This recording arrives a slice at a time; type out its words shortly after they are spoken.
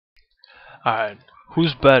Alright,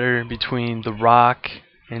 who's better between The Rock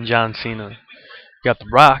and John Cena? You got The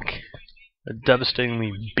Rock, a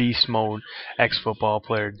devastatingly beast mode ex-football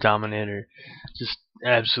player, dominator, just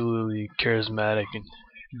absolutely charismatic and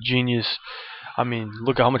genius. I mean,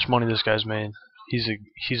 look at how much money this guy's made.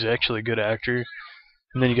 He's actually a good actor.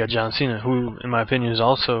 And then you got John Cena, who, in my opinion, is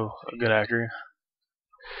also a good actor.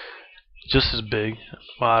 Just as big.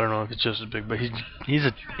 Well, I don't know if it's just as big, but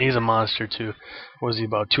he's a monster too. Was he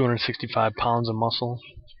about 265 pounds of muscle?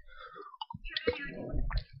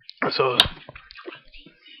 So,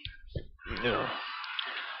 you know,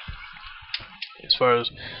 as far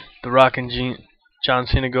as The Rock and John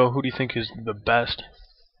Cena go, who do you think is the best?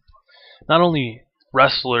 Not only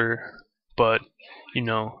wrestler, but you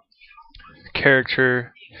know,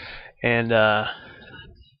 character, and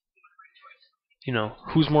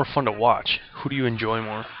who's more fun to watch? Who do you enjoy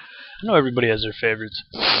more? I know everybody has their favorites.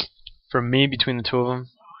 For me, between the two of them,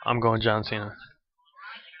 I'm going John Cena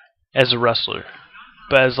as a wrestler,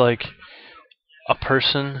 but as like a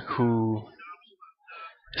person who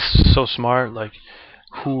is so smart, like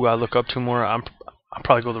who I look up to more, I'll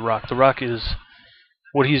probably go The Rock. The Rock is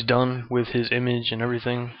what he's done with his image and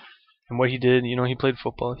everything, and what he did. You know, he played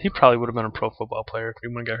football. He probably would have been a pro football player if he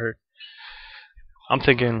wouldn't got hurt. I'm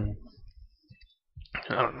thinking,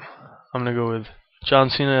 I don't know. I'm gonna go with John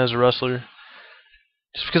Cena as a wrestler,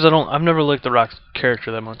 just because I've never liked The Rock's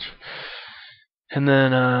character that much. And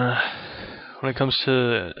then when it comes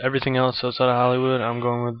to everything else outside of Hollywood, I'm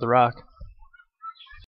going with The Rock.